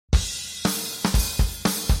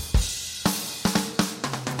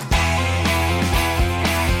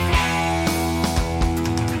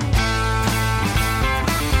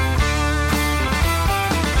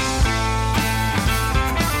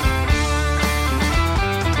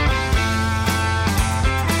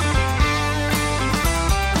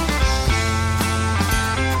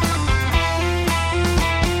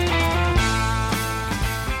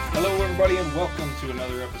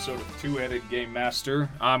Two-Headed Game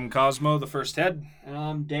Master. I'm Cosmo, the first head. And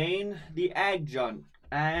I'm Dane, the adjunct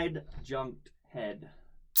head.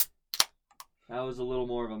 That was a little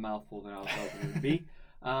more of a mouthful than I was hoping it would be.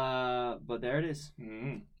 But there it is.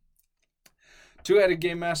 Mm-hmm. Two-Headed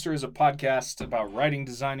Game Master is a podcast about writing,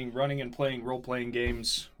 designing, running, and playing role-playing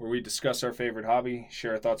games where we discuss our favorite hobby,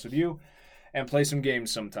 share our thoughts with you, and play some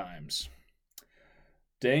games sometimes.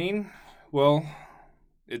 Dane, well,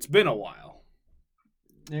 it's been a while.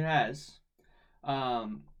 It has.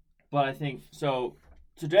 But I think, so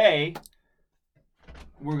today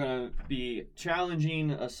we're going to be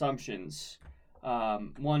challenging assumptions.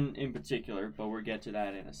 One in particular, but we'll get to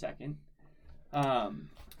that in a second.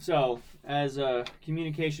 So, as a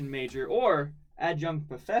communication major or adjunct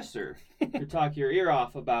professor, to talk your ear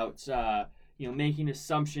off about, making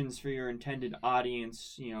assumptions for your intended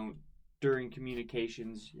audience, during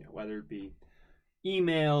communications, whether it be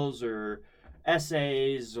emails or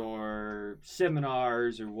essays or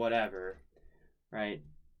seminars or whatever, right?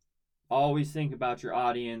 Always think about your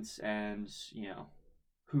audience and,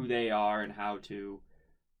 who they are and how to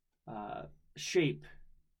shape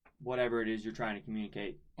whatever it is you're trying to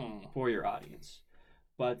communicate for your audience.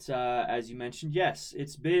 But as you mentioned, yes,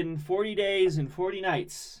 it's been 40 days and 40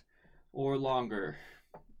 nights or longer,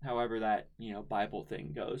 however that, Bible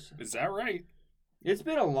thing goes. Is that right? It's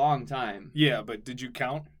been a long time. Yeah, but did you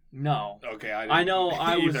count? No. Okay, I didn't I know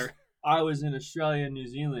either. I was in Australia and New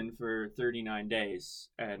Zealand for 39 days,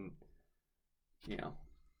 and,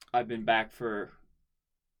 I've been back for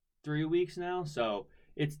 3 weeks now, so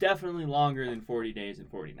it's definitely longer than 40 days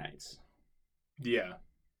and 40 nights. Yeah.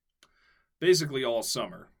 Basically all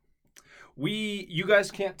summer. You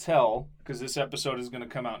guys can't tell, because this episode is going to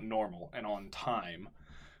come out normal and on time,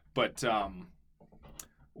 but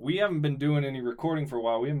we haven't been doing any recording for a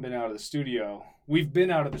while. We haven't been out of the studio. We've been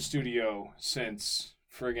out of the studio since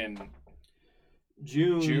friggin'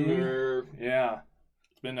 June. Yeah.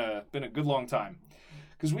 It's been a good long time.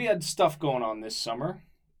 Because we had stuff going on this summer,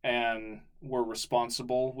 and we're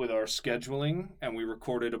responsible with our scheduling, and we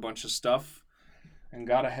recorded a bunch of stuff and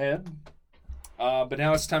got ahead. But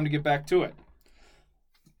now it's time to get back to it.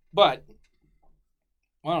 But,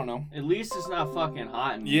 I don't know. At least it's not fucking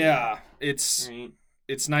hot in here. Yeah,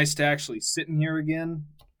 it's nice to actually sit in here again.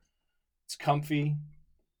 It's comfy.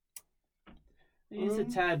 It's a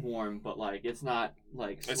tad warm, but it's not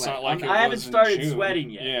sweat. It's not like I haven't started sweating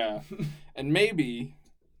yet. Yeah, and maybe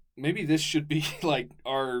this should be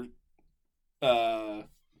our,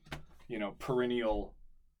 perennial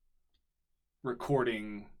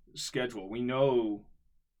recording schedule. We know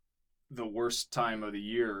the worst time of the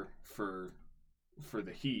year for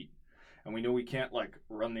the heat, and we know we can't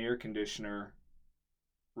run the air conditioner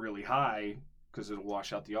really high because it'll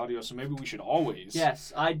wash out the audio. So maybe we should always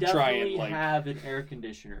I definitely have an air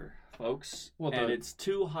conditioner, folks. Well, and it's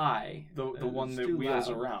too high. The one that wheels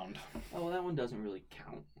around. Oh, well, that one doesn't really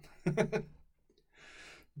count.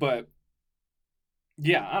 But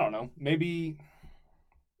yeah, I don't know. Maybe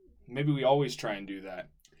we always try and do that.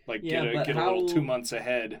 Get a little 2 months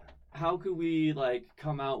ahead. How could we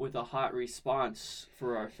come out with a hot response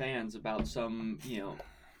for our fans about some,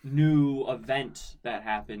 new event that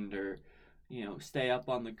happened, or stay up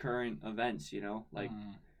on the current events,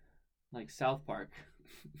 like South Park.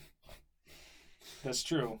 That's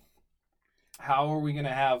true. How are we going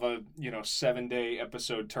to have a, 7-day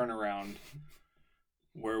episode turnaround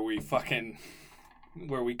where we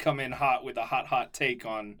come in hot with a hot take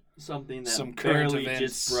on something that some current barely events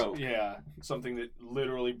just broke. Yeah, something that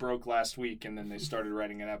literally broke last week, and then they started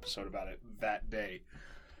writing an episode about it that day.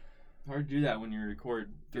 Hard to do that when you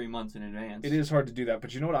record 3 months in advance. It is hard to do that,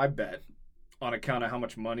 but you know what I bet? On account of how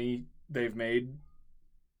much money they've made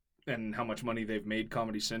and how much money they've made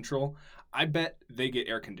Comedy Central, I bet they get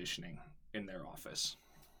air conditioning in their office.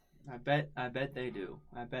 I bet they do.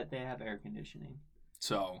 I bet they have air conditioning.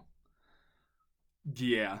 So,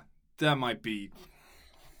 yeah, that might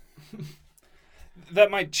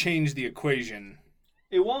change the equation.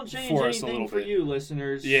 It won't change anything for you,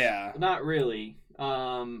 listeners. Yeah. Not really.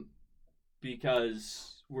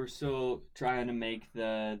 Because we're still trying to make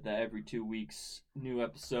the every 2 weeks new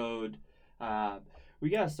episode. We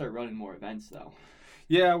gotta start running more events, though.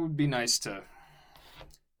 Yeah, it would be nice to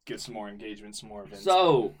get some more engagement, some more events.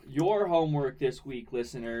 So, your homework this week,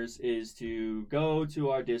 listeners, is to go to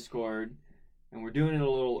our Discord. And we're doing it a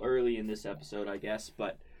little early in this episode, I guess.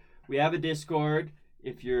 But we have a Discord.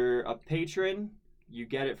 If you're a patron, you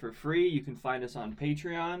get it for free. You can find us on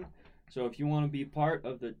Patreon. So if you want to be part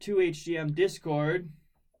of the 2HGM Discord,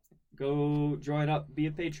 go join up, be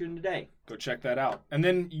a patron today. Go check that out. And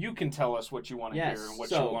then you can tell us what you want to Yes, hear and what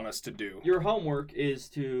so you want us to do. Your homework is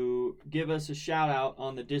to give us a shout out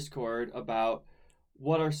on the Discord about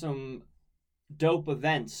what are some dope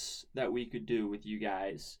events that we could do with you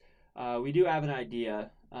guys. We do have an idea,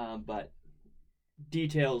 but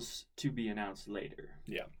details to be announced later.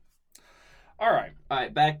 Yeah. All right. All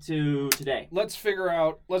right, back to today. Let's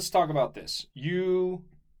talk about this. You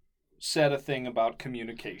said a thing about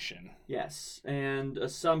communication. Yes, and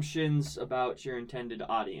assumptions about your intended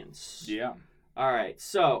audience. Yeah. All right,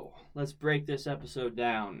 so let's break this episode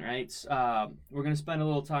down, right? We're going to spend a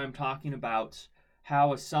little time talking about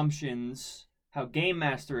how Game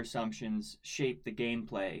Master assumptions shape the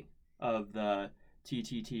gameplay of the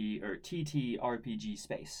TTT or TTRPG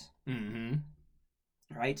space. Mm-hmm.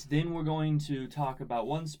 Right, then we're going to talk about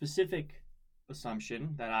one specific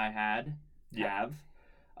assumption that I have.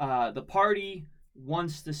 The party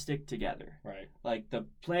wants to stick together. Right. Like the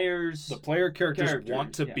player characters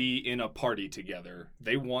want to be in a party together.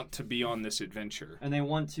 They want to be on this adventure. And they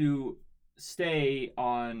want to stay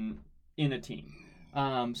in a team.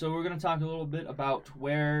 So we're going to talk a little bit about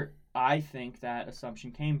where I think that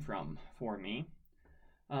assumption came from for me.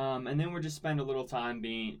 And then we'll just spend a little time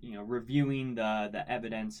reviewing the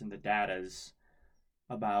evidence and the datas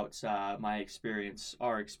about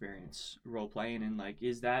our experience role playing, and like,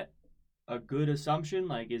 is that a good assumption?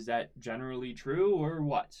 Like, is that generally true or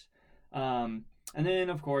what? And then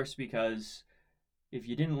of course, because if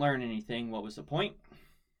you didn't learn anything, what was the point?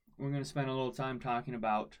 We're going to spend a little time talking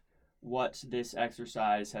about what this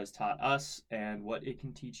exercise has taught us and what it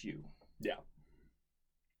can teach you. Yeah.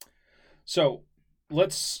 So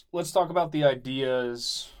let's talk about the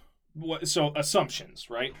ideas. So assumptions,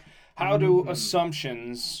 right? How do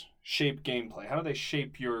assumptions shape gameplay? How do they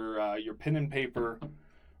shape your pen and paper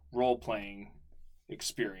role playing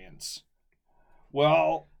experience?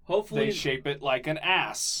 Well, hopefully they shape it like an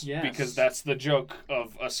ass. Yes. Because that's the joke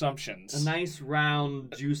of assumptions. A nice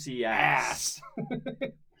round juicy ass.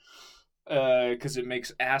 Because it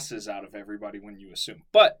makes asses out of everybody when you assume.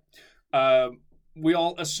 But we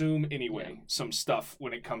all assume anyway some stuff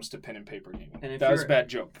when it comes to pen and paper gaming. And that was a bad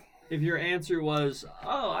joke. If your answer was,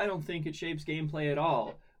 I don't think it shapes gameplay at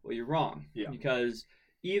all, well, you're wrong. Yeah. Because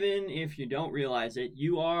even if you don't realize it,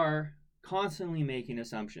 you are constantly making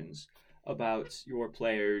assumptions about your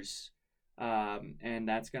players, and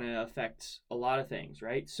that's going to affect a lot of things,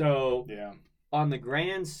 right? So yeah. On the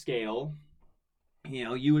grand scale,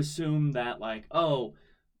 you assume that, like,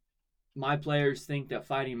 my players think that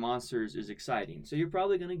fighting monsters is exciting, so you're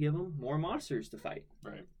probably going to give them more monsters to fight.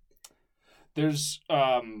 Right. There's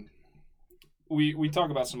we talk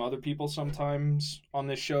about some other people sometimes on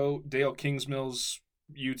this show. Dale Kingsmill's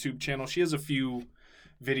YouTube channel. She has a few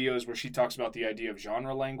videos where she talks about the idea of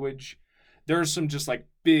genre language. There are some just like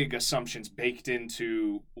big assumptions baked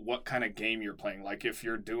into what kind of game you're playing. Like if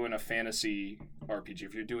you're doing a fantasy RPG,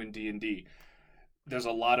 if you're doing D&D, there's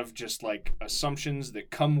a lot of just like assumptions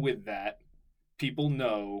that come with that. People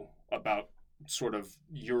know about sort of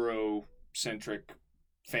Eurocentric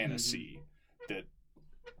fantasy that,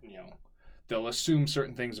 they'll assume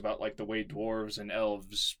certain things about like the way dwarves and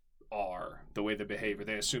elves are, the way they behave, or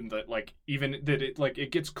they assume that like even that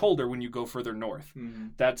it gets colder when you go further north. Mm-hmm.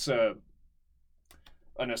 That's an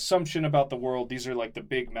assumption about the world. These are like the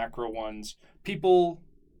big macro ones. People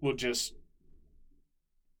will just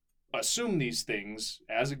assume these things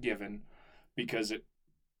as a given because it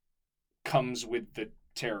comes with the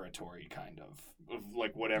territory, kind of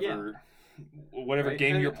like whatever right.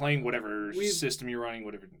 Game you're playing, whatever system you're running,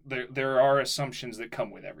 whatever. There are assumptions that come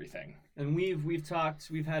with everything. And we've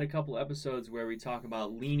had a couple episodes where we talk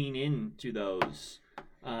about leaning into those,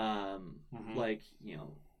 like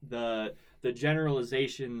the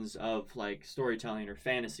generalizations of like storytelling or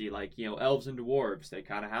fantasy, like elves and dwarves, they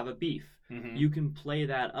kind of have a beef. Mm-hmm. You can play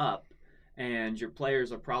that up, and your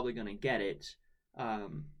players are probably going to get it.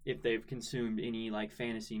 If they've consumed any like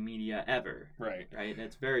fantasy media ever. Right.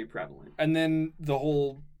 That's very prevalent. And then the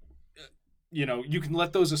whole, you can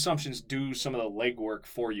let those assumptions do some of the legwork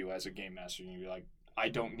for you as a game master. You're like, I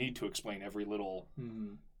don't need to explain every little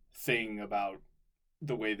thing about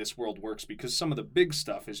the way this world works, because some of the big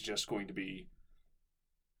stuff is just going to be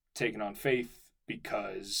taken on faith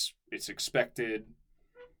because it's expected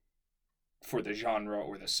for the genre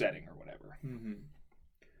or the setting or whatever. Mm-hmm.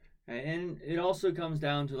 And it also comes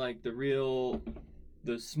down to like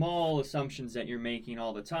the small assumptions that you're making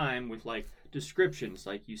all the time with like descriptions.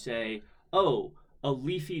 Like you say, a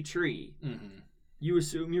leafy tree. Mm-hmm. You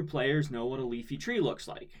assume your players know what a leafy tree looks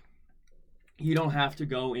like. You don't have to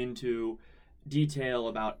go into detail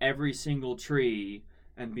about every single tree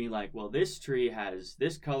and be like, well, this tree has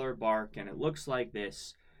this color bark and it looks like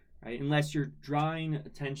this, right? Unless you're drawing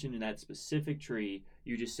attention to that specific tree,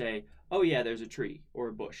 you just say, oh yeah, there's a tree or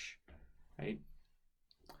a bush, right?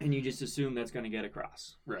 And you just assume that's going to get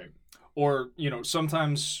across. Right. Or,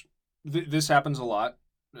 sometimes this happens a lot.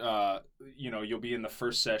 You'll be in the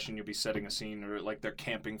first session, you'll be setting a scene, or like they're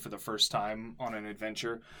camping for the first time on an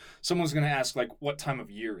adventure. Someone's going to ask, like, what time of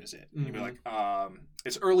year is it? And you'll be like,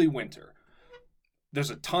 it's early winter. There's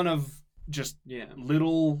a ton of just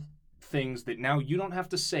little things that now you don't have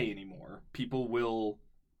to say anymore. People will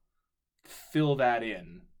fill that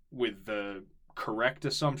in with the correct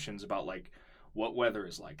assumptions about, like, what weather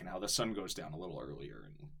is like and how the sun goes down a little earlier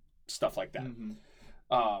and stuff like that.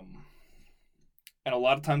 And a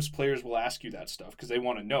lot of times players will ask you that stuff because they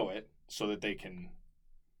want to know it so that they can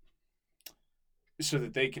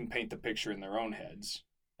paint the picture in their own heads.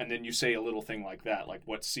 And then you say a little thing like that, like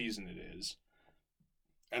what season it is.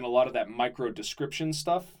 And a lot of that micro description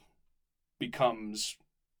stuff becomes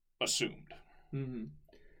assumed.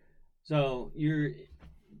 So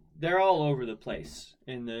they're all over the place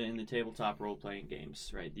in the tabletop role-playing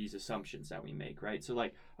games, right? These assumptions that we make, right? So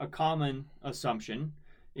like a common assumption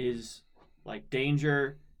is like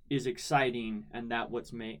danger is exciting and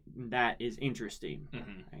that is interesting,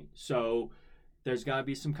 right? So there's got to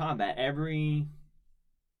be some combat. I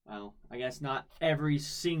guess not every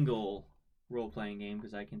single role-playing game,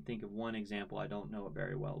 because I can think of one example. I don't know it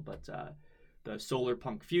very well, but the Solar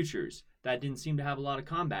Punk Futures, that didn't seem to have a lot of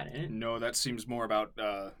combat in it. No, that seems more about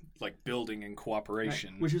like building and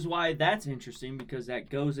cooperation. Right. Which is why that's interesting, because that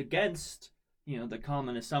goes against the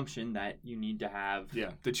common assumption that you need to have.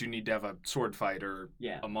 Yeah, that you need to have a sword fight or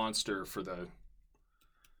a monster for the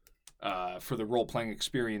role-playing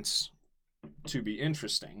experience to be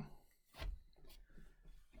interesting.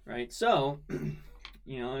 Right, so, an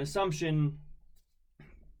assumption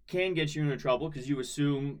can get you into trouble because you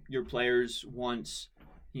assume your players want,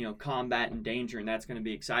 combat and danger, and that's going to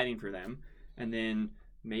be exciting for them. And then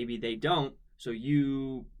maybe they don't, so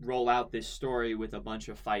you roll out this story with a bunch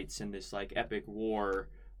of fights and this, like, epic war,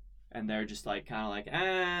 and they're just, like, kind of like,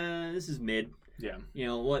 this is mid. Yeah.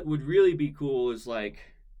 What would really be cool is, like,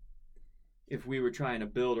 if we were trying to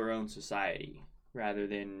build our own society rather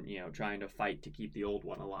than, trying to fight to keep the old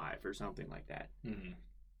one alive or something like that.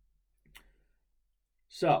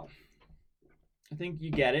 So, I think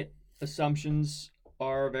you get it. Assumptions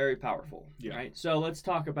are very powerful, right? So let's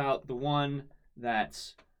talk about the one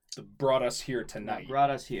that brought us here tonight.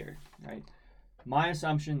 Right? My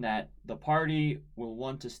assumption that the party will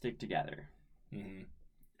want to stick together.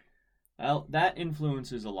 Well, that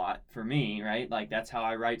influences a lot for me, right? Like, that's how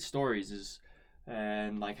I write stories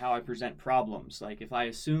and like how I present problems. Like, if I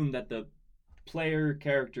assume that the player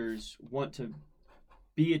characters want to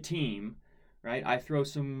be a team, right? I throw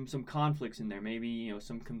some conflicts in there. Maybe,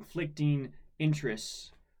 some conflicting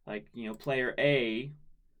interests. Like, player A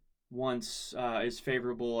is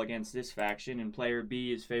favorable against this faction and player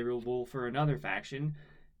B is favorable for another faction.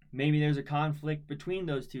 Maybe there's a conflict between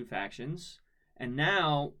those two factions. And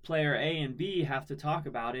now player A and B have to talk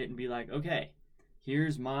about it and be like, okay,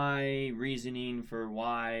 here's my reasoning for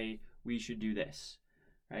why we should do this,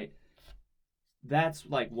 right? That's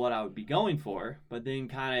like what I would be going for, but then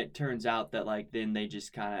kind of turns out that like then they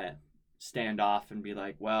just kind of stand off and be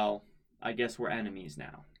like, well, I guess we're enemies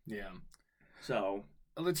now. Yeah. So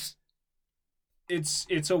it's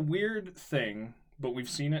a weird thing, but we've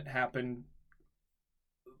seen it happen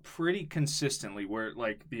pretty consistently where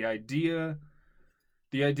like the idea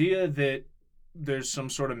that there's some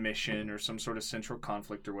sort of mission or some sort of central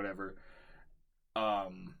conflict or whatever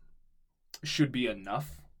should be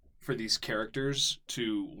enough for these characters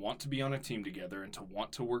to want to be on a team together and to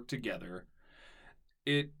want to work together.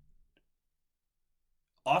 It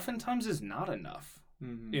oftentimes is not enough.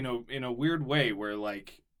 In a weird way where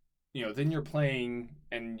like, then you're playing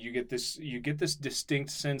and you get this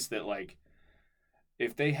distinct sense that like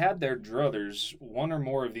if they had their druthers, one or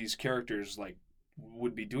more of these characters like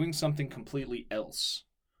would be doing something completely else.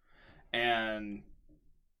 And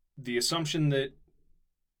the assumption that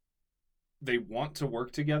they want to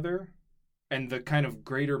work together and the kind of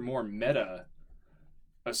greater, more meta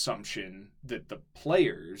assumption that the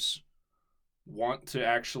players want to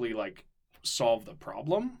actually like solve the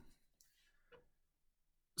problem.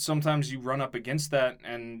 Sometimes you run up against that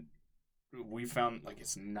and we found like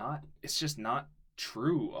it's just not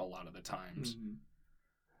true a lot of the times.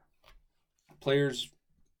 Players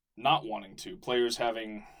not wanting to, players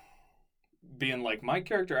being like, my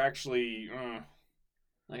character actually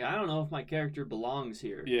like, I don't know if my character belongs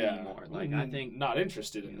here anymore. Like, I think not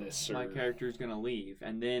interested in this. My character is gonna leave,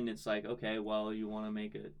 and then it's like, okay, well, you want to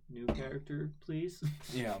make a new character, please?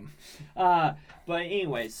 Yeah. But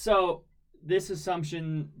anyway, so this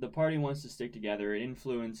assumption, the party wants to stick together. It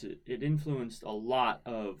influenced a lot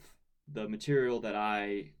of the material that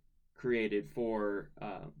I created for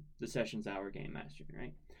the Sessions Hour Game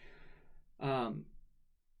Mastering, right?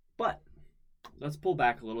 But let's pull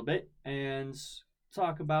back a little bit and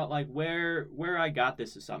talk about like where I got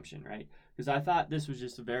this assumption, right? Because I thought this was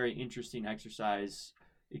just a very interesting exercise.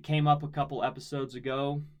 It came up a couple episodes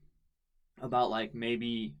ago about like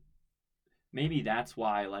maybe that's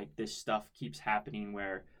why like this stuff keeps happening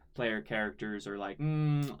where player characters are like,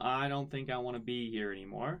 I don't think I want to be here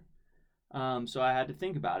anymore. So I had to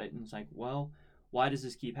think about it, and it's like, well, why does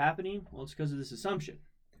this keep happening? Well, it's because of this assumption.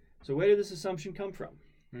 So where did this assumption come from?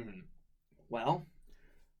 Well,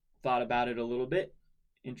 thought about it a little bit,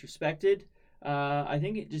 introspected. I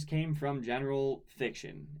think it just came from general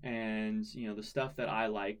fiction and, you know, the stuff that I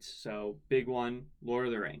liked. So big one, Lord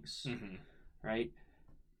of the Rings, right?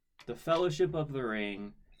 The Fellowship of the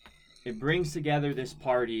Ring, it brings together this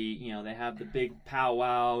party. You know, they have the big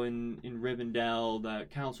powwow in Rivendell, the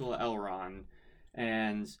Council of Elrond,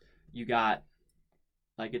 and you got,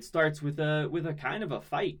 like, it starts with a kind of a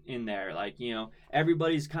fight in there. Like, you know,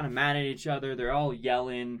 everybody's kind of mad at each other. They're all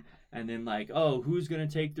yelling, and then like, oh, who's gonna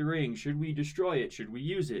take the ring? Should we destroy it? Should we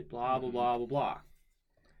use it? Blah blah blah blah blah.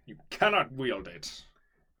 You cannot wield it.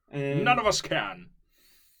 And none of us can.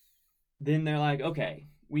 Then they're like, okay,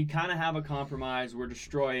 we kind of have a compromise. We'll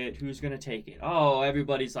destroy it. Who's going to take it? Oh,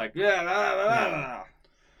 everybody's like, yeah.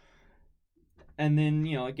 And then,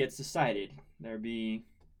 you know, it gets decided. There be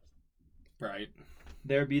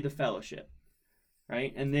the Fellowship,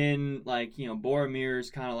 right? And then, like, you know, Boromir's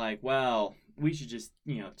kind of like, well, we should just,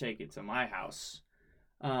 you know, take it to my house.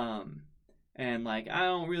 And, like, I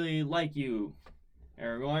don't really like you,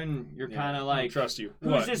 Aragorn. You're kind of like, I don't trust you.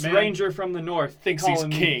 Who's this ranger from the north thinks he's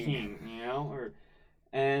king? You know,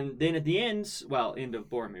 and then at the end of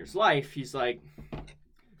Boromir's life, he's like,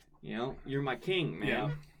 you know, you're my king, man. Yeah.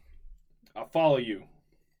 I'll follow you.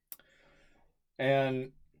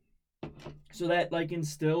 And so that like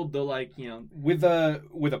instilled the like, you know, with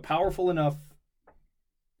a powerful enough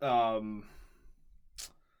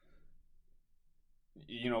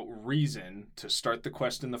you know, reason to start the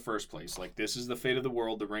quest in the first place. Like, this is the fate of the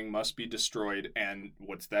world, the ring must be destroyed, and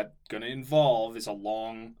what's that going to involve is a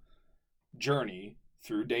long journey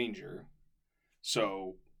through danger.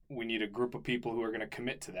 So we need a group of people who are going to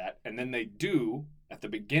commit to that, and then they do at the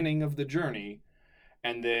beginning of the journey,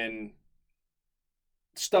 and then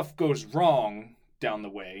stuff goes wrong down the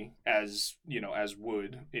way, as you know, as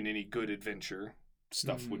would in any good adventure.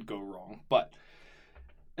 Stuff would go wrong,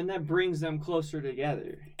 and that brings them closer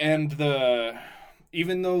together. And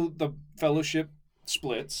even though the Fellowship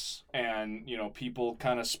splits and, you know, people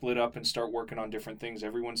kind of split up and start working on different things,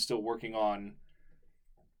 everyone's still working on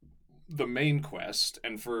the main quest.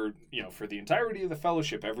 And for the entirety of the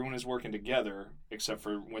Fellowship, everyone is working together, except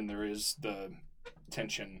for when there is the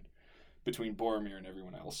tension between Boromir and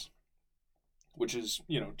everyone else, which is,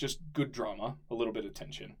 you know, just good drama, a little bit of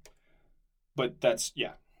tension. But that's,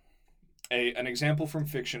 yeah, an example from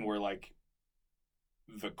fiction where, like,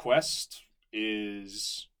 the quest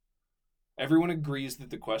is... Everyone agrees that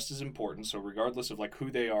the quest is important, so regardless of, like,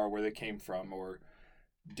 who they are, where they came from, or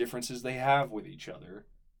differences they have with each other,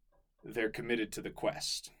 they're committed to the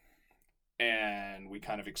quest. And we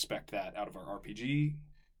kind of expect that out of our RPG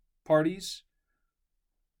parties.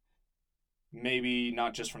 Maybe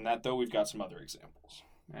not just from that, though. We've got some other examples.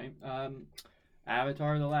 Right.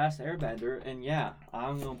 Avatar: The Last Airbender, and yeah,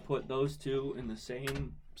 I'm going to put those two in the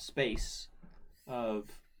same space of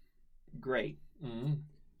great.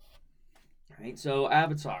 Right, so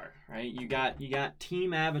Avatar, right? You got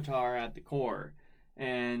Team Avatar at the core,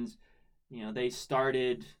 and, you know, they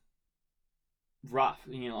started rough,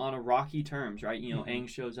 you know, on a rocky terms, right? You know, Aang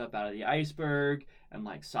shows up out of the iceberg, and,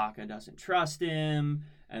 like, Sokka doesn't trust him,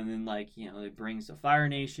 and then, like, you know, it brings the Fire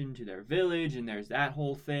Nation to their village, and there's that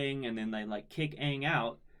whole thing, and then they, like, kick Aang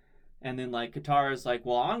out, and then, like, Katara's like,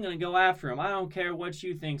 well, I'm gonna go after him. I don't care what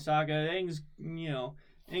you think, Sokka. Aang's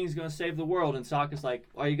gonna save the world, and Sokka's like,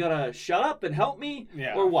 are you gonna shut up and help me?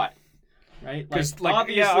 Yeah. Or what? Right? Like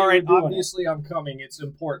obviously I'm coming, it's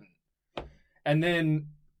important. And then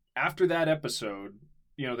after that episode,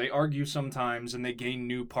 you know, they argue sometimes and they gain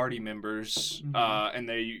new party members, and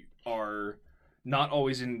they are not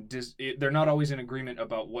always they're not always in agreement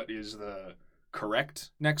about what is the correct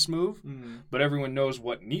next move, but everyone knows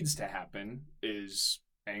what needs to happen is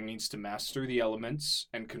Aang needs to master the elements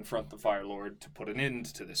and confront the Fire Lord to put an end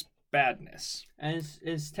to this badness. And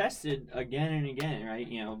it's tested again and again, right?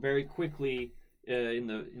 Very quickly in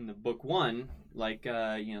the book 1, like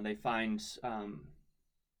they find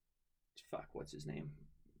what's his name?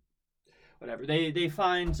 Whatever. They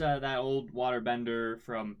find that old waterbender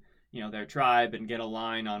from their tribe and get a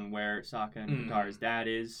line on where Sokka and Katara's dad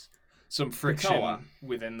is. Some friction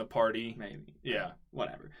within the party, maybe. Yeah.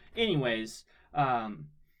 Whatever. Anyways,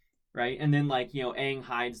 right, and then Aang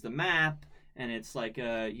hides the map, and it's like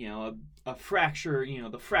a fracture,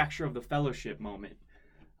 the fracture of the fellowship moment,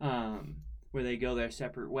 where they go their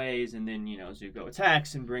separate ways, and then Zuko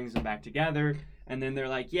attacks and brings them back together, and then they're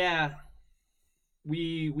like, yeah,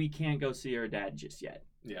 we can't go see our dad just yet.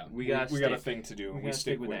 Yeah, we got a thing to do, and we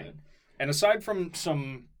stick with Aang. it. And aside from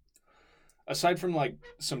like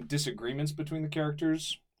some disagreements between the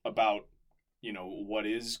characters about what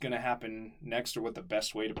is going to happen next or what the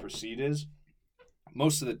best way to proceed is,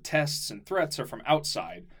 most of the tests and threats are from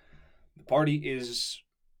outside. The party is,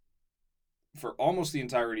 for almost the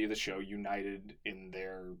entirety of the show, united in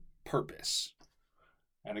their purpose.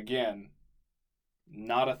 And again,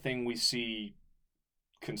 not a thing we see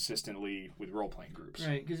consistently with role-playing groups.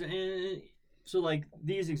 Right, because so like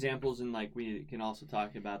these examples, and like we can also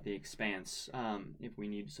talk about The Expanse if we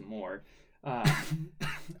need some more. I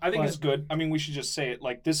think it's good. I mean, we should just say it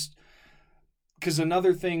like this, because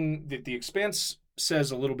another thing that The Expanse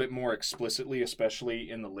says a little bit more explicitly, especially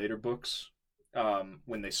in the later books,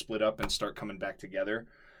 when they split up and start coming back together,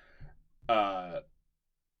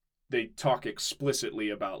 they talk explicitly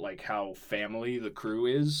about like how family the crew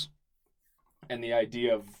is, and the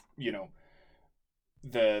idea of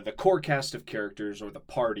the core cast of characters or the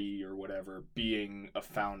party or whatever being a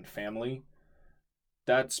found family.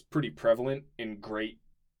 That's pretty prevalent in great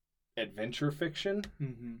adventure fiction,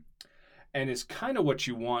 and is kind of what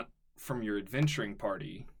you want from your adventuring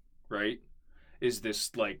party, right? Is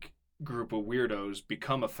this like group of weirdos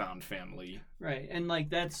become a found family, right? And like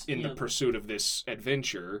that's in the pursuit of this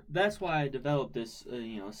adventure. That's why I developed this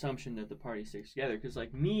assumption that the party sticks together, because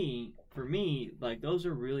for me like those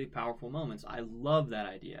are really powerful moments. I love that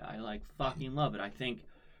idea. I like fucking love it. I think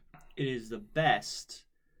it is the best.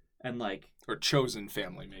 And like, or chosen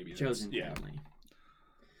family, maybe. Chosen family.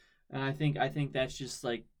 And I think that's just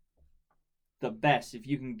like the best. If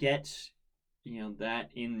you can get that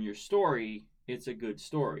in your story, it's a good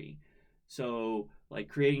story. So like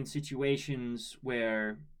creating situations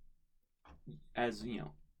where, as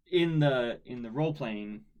in the role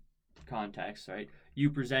playing context, right,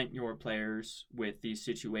 you present your players with these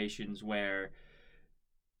situations where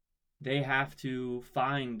they have to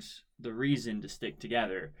find the reason to stick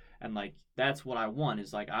together. And like that's what I want,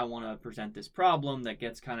 is like I want to present this problem that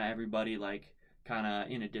gets kind of everybody like kind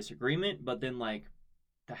of in a disagreement, but then like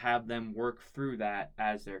to have them work through that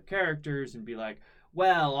as their characters and be like,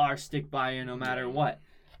 well, I'll stick by you no matter what.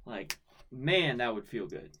 Like, man, that would feel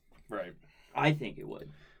good. Right. I think it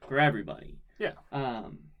would for everybody. Yeah.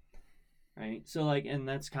 Right. So like, and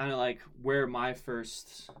that's kind of like where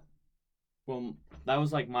that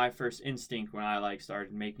was like my first instinct when I like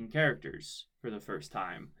started making characters for the first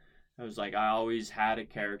time. I was like, I always had a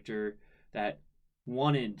character that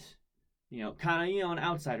wanted, kind of, an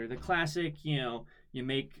outsider, the classic, you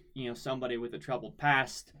make, somebody with a troubled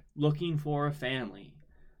past looking for a family.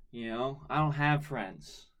 I don't have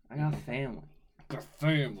friends. I got family. The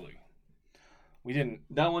family. We didn't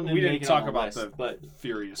make talk it on about list, the but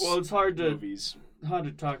Furious. Well, it's hard movies.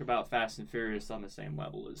 to talk about Fast and Furious on the same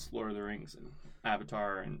level as Lord of the Rings and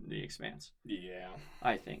Avatar and The Expanse. Yeah.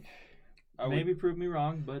 I think. Maybe prove me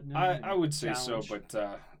wrong, but no, I would say challenge. so,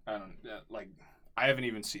 but I don't like. I haven't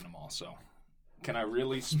even seen them all, so can I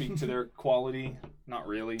really speak to their quality? Not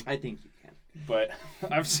really. I think you can. But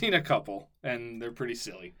I've seen a couple, and they're pretty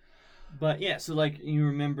silly. But yeah, so like you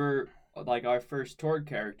remember, like our first Tord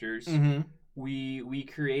characters, we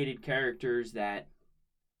created characters that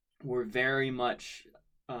were very much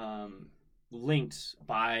linked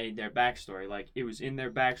by their backstory. Like it was in their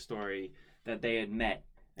backstory that they had met.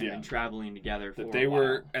 And been traveling together for a while.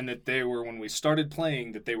 That they were, when we started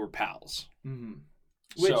playing, that they were pals. Mm-hmm.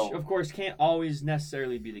 Which, of course, can't always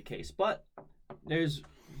necessarily be the case. But there's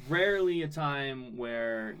rarely a time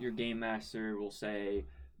where your game master will say,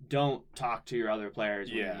 don't talk to your other players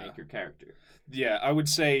when you make your character. Yeah, I would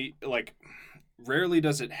say, like, rarely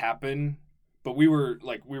does it happen. But we were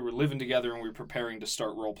living together and we were preparing to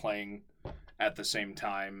start role-playing at the same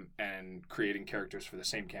time and creating characters for the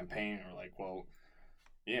same campaign. And we're like, well...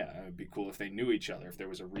 yeah, it would be cool if they knew each other, if there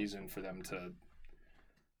was a reason for them to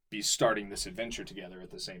be starting this adventure together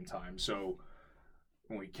at the same time. So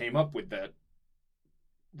when we came up with that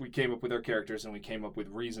we came up with our characters and we came up with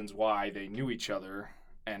reasons why they knew each other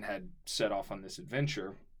and had set off on this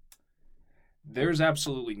adventure. There's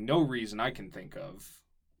absolutely no reason I can think of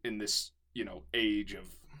in this, age of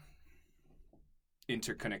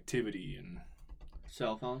interconnectivity and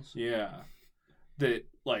Cell phones. that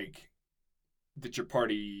your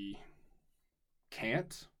party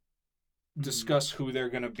can't discuss who they're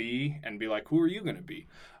going to be and be like, who are you going to be?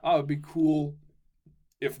 Oh, it'd be cool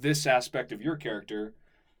if this aspect of your character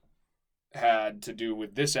had to do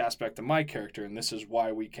with this aspect of my character, and this is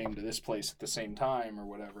why we came to this place at the same time or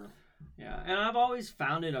whatever. Yeah, and I've always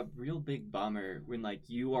found it a real big bummer when,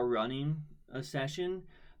 you are running a session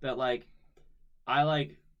that, I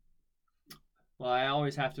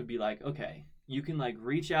always have to be like, okay, you can,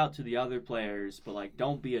 reach out to the other players, but,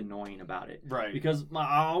 don't be annoying about it. Right. Because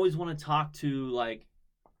I always want to talk to,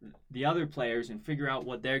 the other players and figure out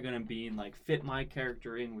what they're going to be and, fit my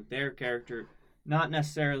character in with their character. Not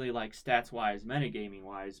necessarily, stats-wise,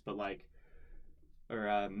 metagaming-wise, but,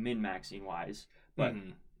 or min-maxing-wise. But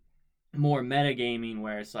more metagaming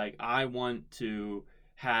where it's I want to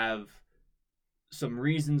have some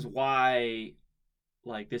reasons why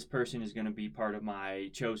this person is going to be part of my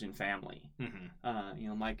chosen family.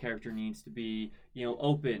 My character needs to be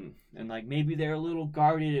open and maybe they're a little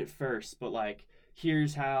guarded at first, but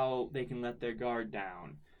here's how they can let their guard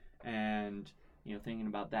down, and thinking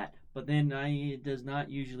about that. But then it does not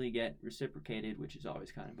usually get reciprocated, which is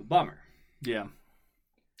always kind of a bummer. Yeah.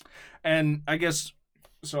 And I guess,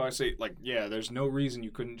 so I say, there's no reason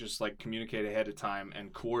you couldn't just, communicate ahead of time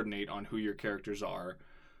and coordinate on who your characters are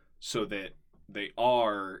so that they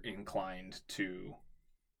are inclined to,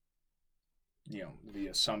 the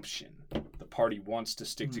assumption. The party wants to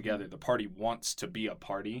stick together. The party wants to be a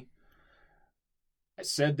party. I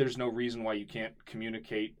said there's no reason why you can't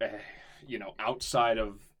communicate, outside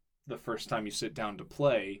of the first time you sit down to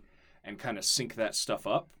play and kind of sync that stuff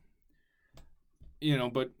up.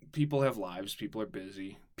 But people have lives. People are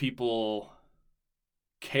busy. People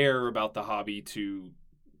care about the hobby to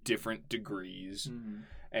different degrees.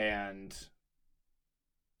 And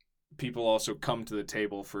people also come to the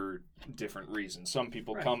table for different reasons. Some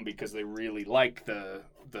people come because they really like the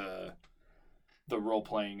role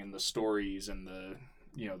playing and the stories and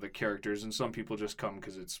the characters, and some people just come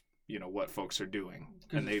because it's what folks are doing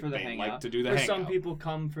and they like to do the hangout. Some people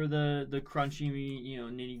come for the crunchy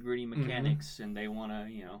nitty gritty mechanics and they want to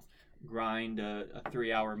grind a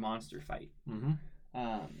 3-hour monster fight.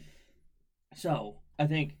 So I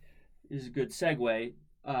think this is a good segue.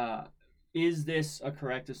 Is this a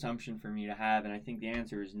correct assumption for me to have? And I think the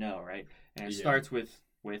answer is no, right? And it starts with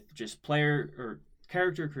just player or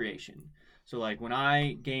character creation. So, when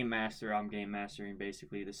I game master, I'm game mastering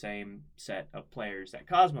basically the same set of players that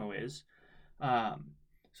Cosmo is.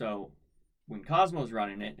 So, when Cosmo's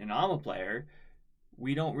running it and I'm a player,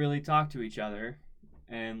 we don't really talk to each other.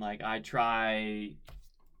 And, I try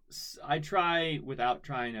without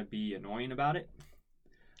trying to be annoying about it.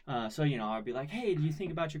 So, I'd be like, hey, do you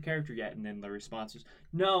think about your character yet? And then the response is,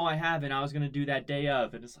 no, I haven't. I was going to do that day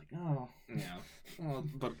of. And it's oh. Yeah. Well,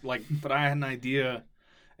 but I had an idea,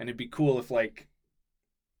 and it'd be cool if, how,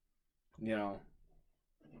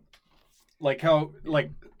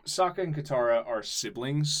 Sokka and Katara are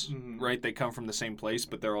siblings, right? They come from the same place,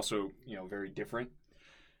 but they're also, very different.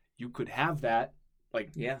 You could have that,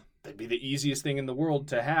 that'd be the easiest thing in the world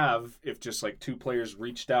to have if just, two players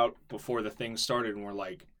reached out before the thing started and were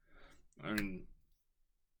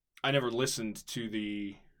I never listened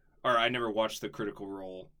to I never watched the Critical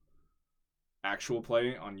Role actual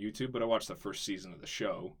play on YouTube, but I watched the first season of the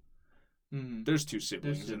show. There's two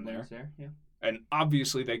siblings in there. Yeah. And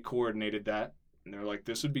obviously they coordinated that, and they're like,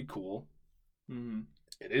 this would be cool.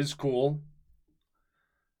 It is cool.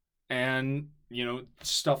 And,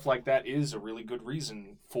 stuff like that is a really good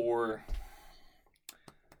reason for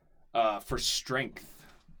strength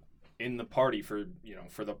in the party, for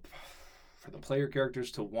the player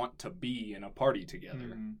characters to want to be in a party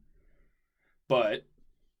together. But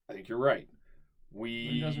I think you're right.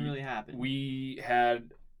 It doesn't really happen. We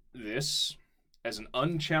had this as an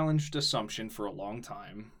unchallenged assumption for a long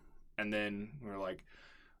time, and then we're like,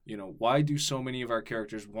 why do so many of our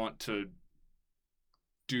characters want to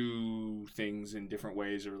do things in different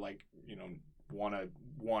ways, or want to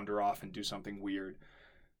wander off and do something weird?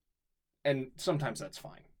 And sometimes that's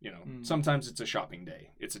fine. Sometimes it's a shopping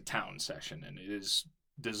day, it's a town session, and it is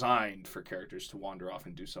designed for characters to wander off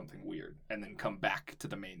and do something weird and then come back to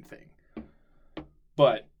the main thing.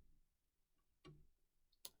 But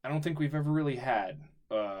I don't think we've ever really had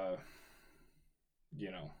a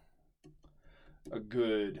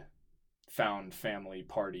good found family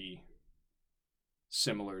party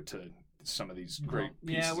similar to some of these great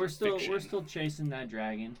Yeah, pieces we're of still fiction. chasing that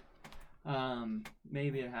dragon.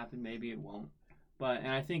 Maybe it happened, maybe it won't. But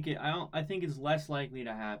I think it's less likely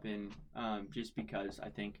to happen, just because I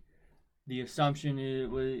think the assumption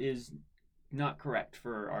is not correct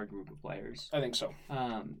for our group of players. I think so.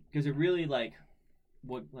 Because it really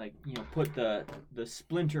put the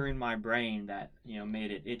splinter in my brain that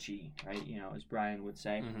made it itchy, right? As Brian would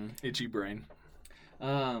say, Itchy brain.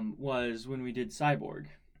 was when we did Cyborg.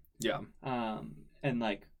 Yeah. And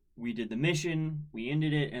like we did the mission, we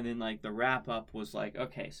ended it, and then like the wrap up was like,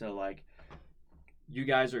 okay, so like you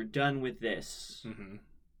guys are done with this,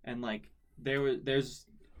 and like there's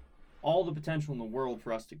all the potential in the world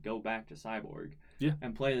for us to go back to Cyborg,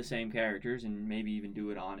 and play the same characters and maybe even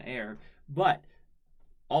do it on air, but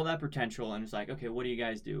all that potential, and it's like, okay, what do you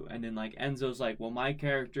guys do? And then like Enzo's like, well, my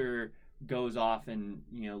character goes off and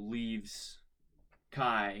leaves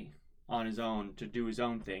Kai on his own to do his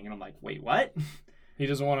own thing, and I'm like, wait, what? He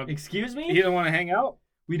doesn't want to. Excuse me? He doesn't want to hang out.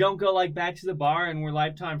 We don't go like back to the bar and we're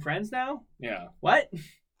lifetime friends now? Yeah. What?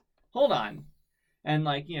 Hold on. And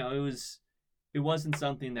like it wasn't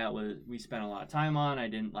something that we spent a lot of time on. I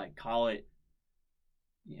didn't like call it.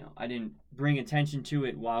 I didn't bring attention to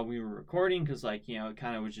it while we were recording because like it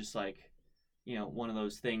kind of was just like one of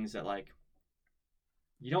those things that like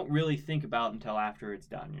you don't really think about until after it's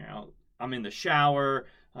done. I'm in the shower.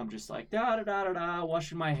 I'm just like da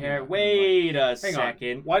washing my hair. Yeah, Wait a hang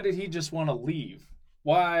second. on. Why did he just want to leave?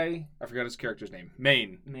 Why? I forgot his character's name.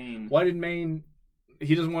 Maine. Why did Maine?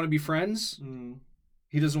 He doesn't want to be friends.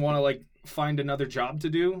 He doesn't want to like find another job to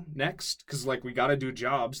do next because like we got to do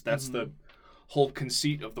jobs. That's the whole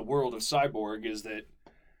conceit of the world of Cyborg is that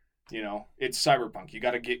it's cyberpunk. You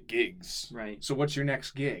got to get gigs. Right. So what's your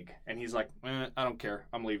next gig? And he's like, I don't care.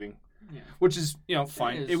 I'm leaving. Yeah. Which is,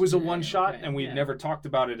 fine. It was a one shot, okay, and we've never talked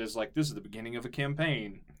about it as like this is the beginning of a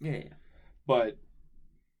campaign. Yeah. But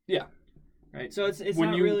yeah. Right. So it's when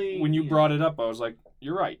not you really when you brought it up, I was like,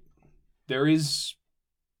 you're right. There is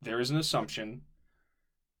an assumption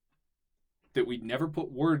that we'd never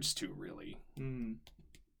put words to really. And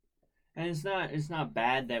it's not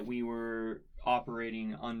bad that we were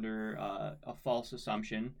operating under a false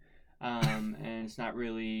assumption. And it's not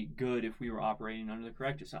really good if we were operating under the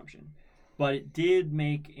correct assumption. But it did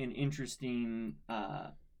make an interesting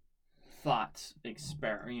thought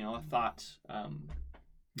experiment, a thought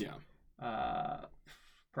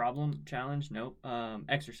problem, challenge, nope,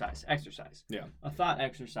 exercise. Yeah. A thought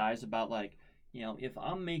exercise about like, if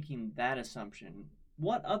I'm making that assumption,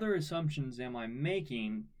 what other assumptions am I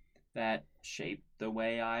making that shape the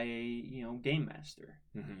way I, game master?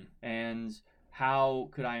 And how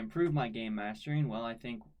could I improve my game mastering? Well, I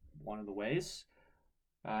think one of the ways,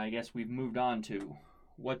 I guess we've moved on to,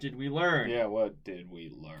 what did we learn? Yeah, what did we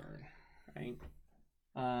learn? Right.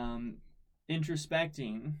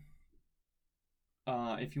 Introspecting.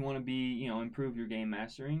 If you want to be, improve your game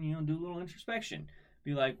mastering, do a little introspection.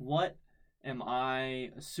 Be like, what am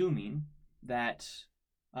I assuming that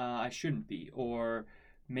I shouldn't be? Or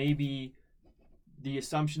maybe the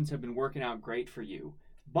assumptions have been working out great for you,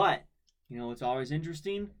 but it's always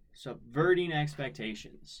interesting, subverting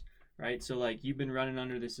expectations, right? So like you've been running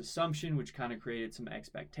under this assumption, which kind of created some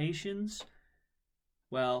expectations.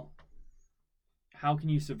 Well, how can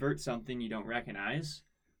you subvert something you don't recognize?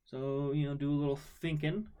 So, do a little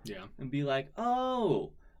thinking. Yeah. And be like,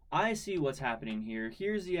 oh, I see what's happening here.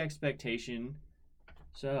 Here's the expectation.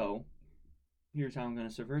 So, here's how I'm going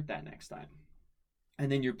to subvert that next time.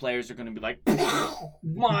 And then your players are going to be like,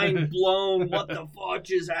 mind blown, what the fuck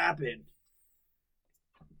just happened?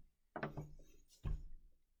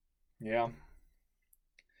 Yeah.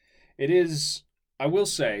 It is, I will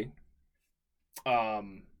say,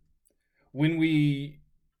 when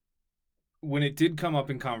it did come up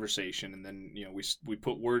in conversation and then, we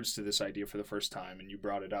put words to this idea for the first time and you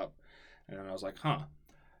brought it up and then I was like,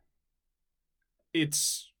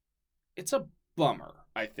 it's a bummer,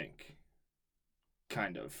 I think.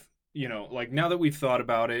 Kind of, like now that we've thought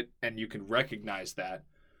about it and you can recognize that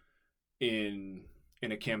in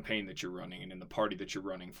a campaign that you're running and in the party that you're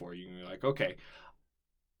running for, you can be like, okay,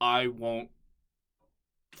 I won't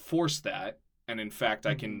force that. And in fact,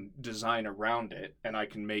 I can design around it and I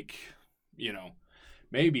can make,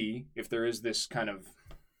 maybe if there is this kind of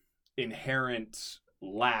inherent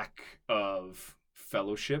lack of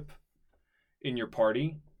fellowship in your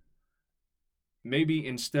party, maybe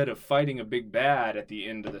instead of fighting a big bad at the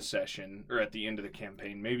end of the session or at the end of the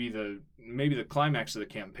campaign, maybe the climax of the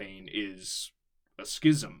campaign is a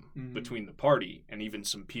schism between the party and even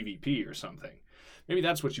some PvP or something. maybe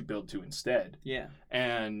that's what you build to instead. Yeah.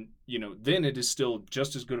 And, then it is still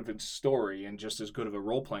just as good of a story and just as good of a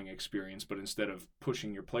role-playing experience, but instead of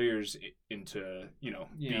pushing your players into,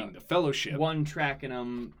 being the fellowship. One tracking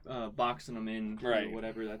them, boxing them in, right. or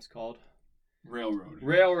whatever that's called.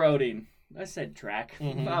 Railroading. I said track.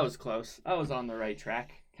 Mm-hmm. I was close. I was on the right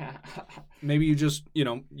track. Maybe you just,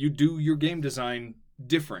 you do your game design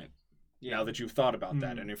different now that you've thought about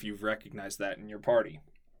that and if you've recognized that in your party.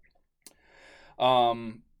 But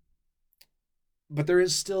there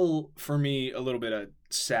is still, for me, a little bit of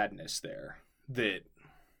sadness there that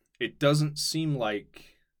it doesn't seem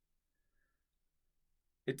like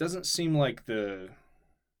the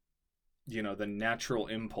natural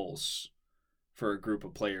impulse for a group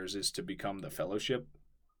of players is to become the fellowship.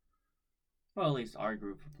 Well, at least our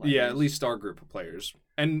group of players. Yeah, at least our group of players.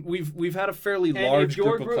 And we've had a fairly large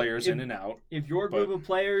group of players in and out. If your group of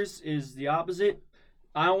players is the opposite,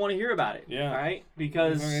 I don't want to hear about it. Yeah. All right?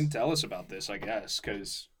 Because... And tell us about this, I guess,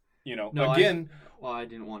 because, again... I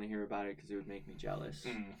didn't want to hear about it because it would make me jealous.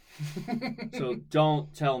 So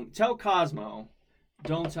don't tell Cosmo.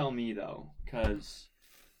 Don't tell me, though, because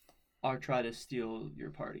I'll try to steal your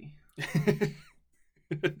party.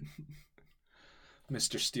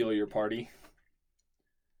 Mr. Steal Your Party.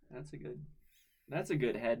 That's a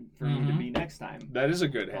good head for me to be next time. That is a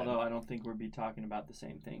good head. Although I don't think we'll be talking about the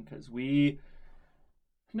same thing because we've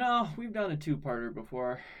done a 2-parter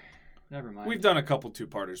before. Never mind. We've done a couple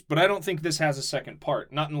 2-parters, but I don't think this has a second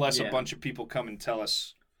part. Not unless a bunch of people come and tell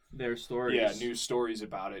us their stories. Yeah, new stories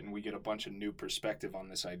about it, and we get a bunch of new perspective on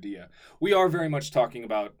this idea. We are very much talking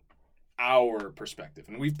about our perspective,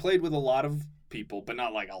 and we've played with a lot of people, but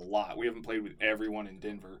not like a lot. We haven't played with everyone in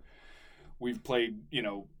Denver. We've played,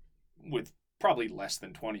 with probably less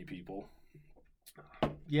than 20 people.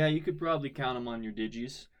 Yeah, you could probably count them on your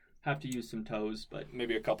digis. Have to use some toes, but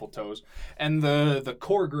maybe a couple toes. And the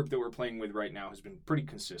core group that we're playing with right now has been pretty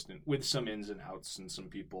consistent, with some ins and outs and some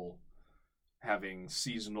people having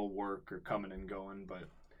seasonal work or coming and going. But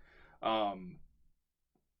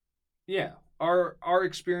yeah, our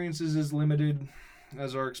experience is as limited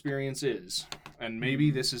as our experience is, and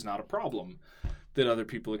maybe this is not a problem that other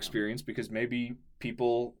people experience because maybe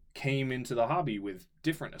people came into the hobby with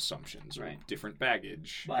different assumptions or different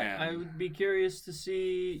baggage. But I would be curious to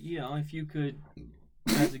see, if you could,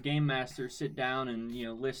 as a game master, sit down and,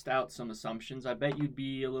 list out some assumptions. I bet you'd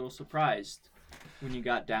be a little surprised when you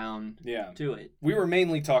got down to it. We were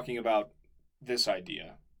mainly talking about this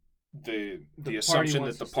idea, the assumption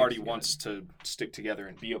that the party wants to stick together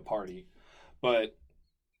and be a party. But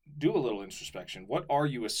do a little introspection. What are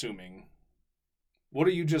you assuming? What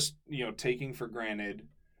are you just, taking for granted,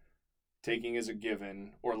 taking as a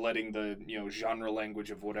given, or letting the, genre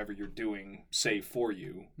language of whatever you're doing say for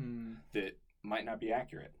you that might not be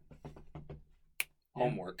accurate?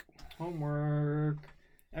 Homework.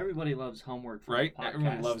 Everybody loves homework. Right?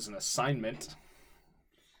 Everyone loves an assignment.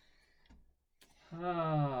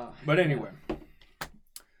 But anyway.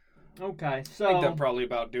 Okay, so... I think that probably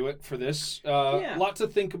about do it for this. Lot to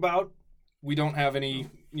think about. We don't have any,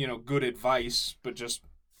 good advice, but just...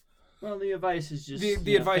 Well, the advice is just...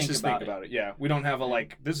 The advice is think about it, yeah. We don't have a,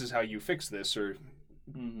 this is how you fix this, or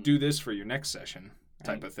do this for your next session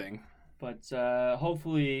type of thing. But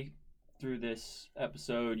hopefully, through this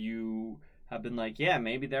episode, you have been like, yeah,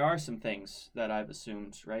 maybe there are some things that I've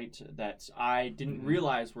assumed, right? That I didn't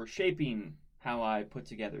realize were shaping how I put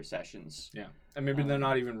together sessions. Yeah. And maybe they're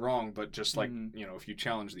not even wrong, but just if you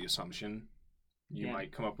challenge the assumption, you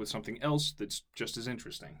might come up with something else that's just as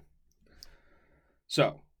interesting.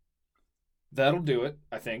 So, that'll do it,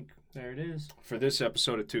 I think. There it is. For this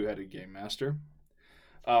episode of Two-Headed Game Master.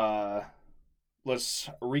 Let's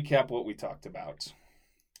recap what we talked about.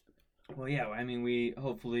 Well, yeah, I mean,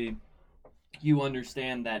 hopefully you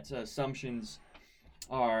understand that assumptions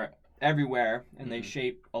are everywhere, and they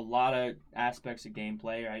shape a lot of aspects of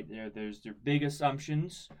gameplay, right? There's their big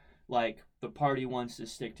assumptions, like the party wants to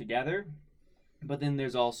stick together, but then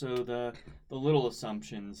there's also the little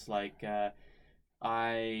assumptions, like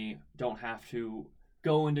I don't have to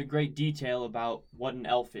go into great detail about what an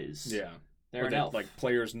elf is. Yeah. They're an elf. Like,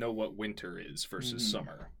 players know what winter is versus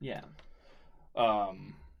summer. Yeah.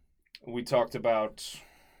 We talked about...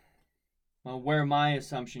 Well, where my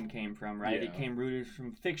assumption came from, right? Yeah. It came rooted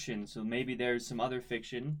from fiction, so maybe there's some other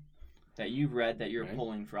fiction that you've read that you're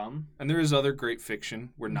pulling from. And there is other great fiction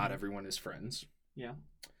where not everyone is friends. Yeah.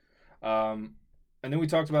 And then we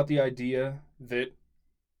talked about the idea that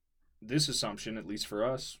this assumption, at least for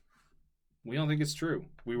us, we don't think it's true.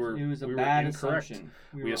 We were bad incorrect. Assumption.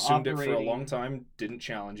 We assumed it for a long time, didn't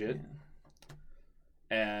challenge it.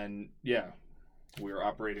 Yeah. And We are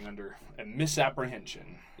operating under a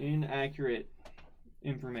misapprehension. Inaccurate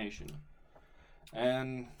information.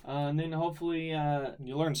 And then hopefully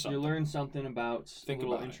you learn something. You learn something about Think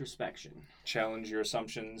little about introspection. Challenge your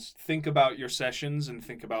assumptions. Think about your sessions and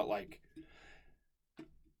think about, like,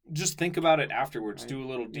 just think about it afterwards. Right. Do a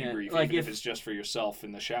little debrief, like even if it's just for yourself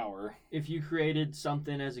in the shower. If you created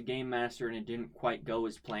something as a game master and it didn't quite go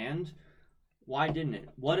as planned, why didn't it?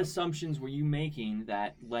 What assumptions were you making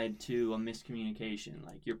that led to a miscommunication?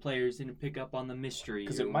 Like your players didn't pick up on the mystery.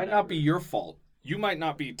 Because it might not be your fault. You might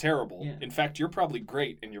not be terrible. Yeah. In fact, you're probably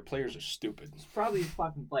great, and your players are stupid. It's probably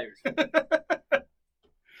fucking players.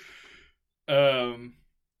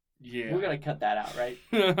 Yeah. We're gonna cut that out, right?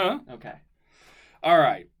 Uh-huh. Okay. All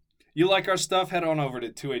right. You like our stuff? Head on over to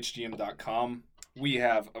 2hgm.com. We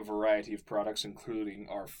have a variety of products, including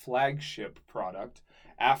our flagship product,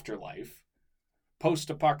 Afterlife.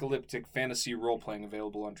 Post-apocalyptic fantasy role-playing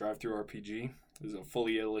available on DriveThruRPG. This is a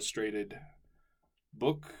fully illustrated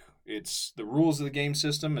book. It's the rules of the game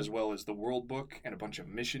system as well as the world book and a bunch of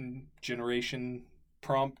mission generation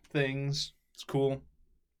prompt things. It's cool.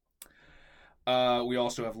 We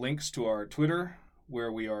also have links to our Twitter,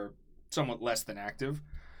 where we are somewhat less than active.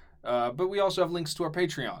 But we also have links to our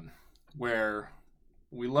Patreon, where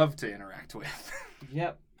we love to interact with.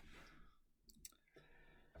 Yep.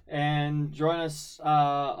 And join us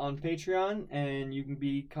on Patreon, and you can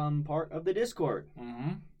become part of the Discord.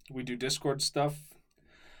 Mm-hmm. We do Discord stuff.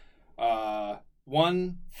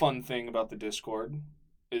 One fun thing about the Discord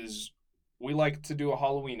is we like to do a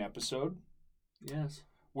Halloween episode. Yes.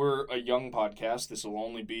 We're a young podcast. This will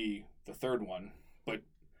only be the third one. But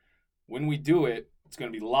when we do it, it's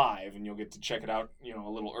going to be live, and you'll get to check it out, a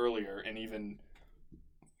little earlier. And even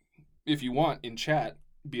if you want, in chat,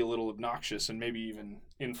 be a little obnoxious and maybe even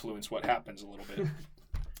influence what happens a little bit.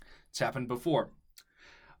 It's happened before.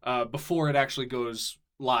 Before it actually goes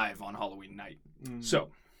live on Halloween night. Mm. So,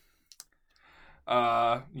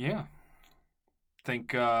 yeah.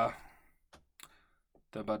 Think that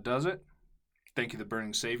about does it. Thank you, the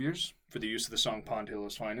Burning Saviors, for the use of the song Pond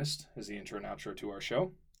Hill's Finest as the intro and outro to our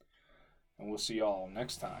show. And we'll see y'all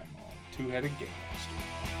next time on Two-Headed Game Master.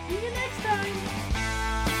 See you next time!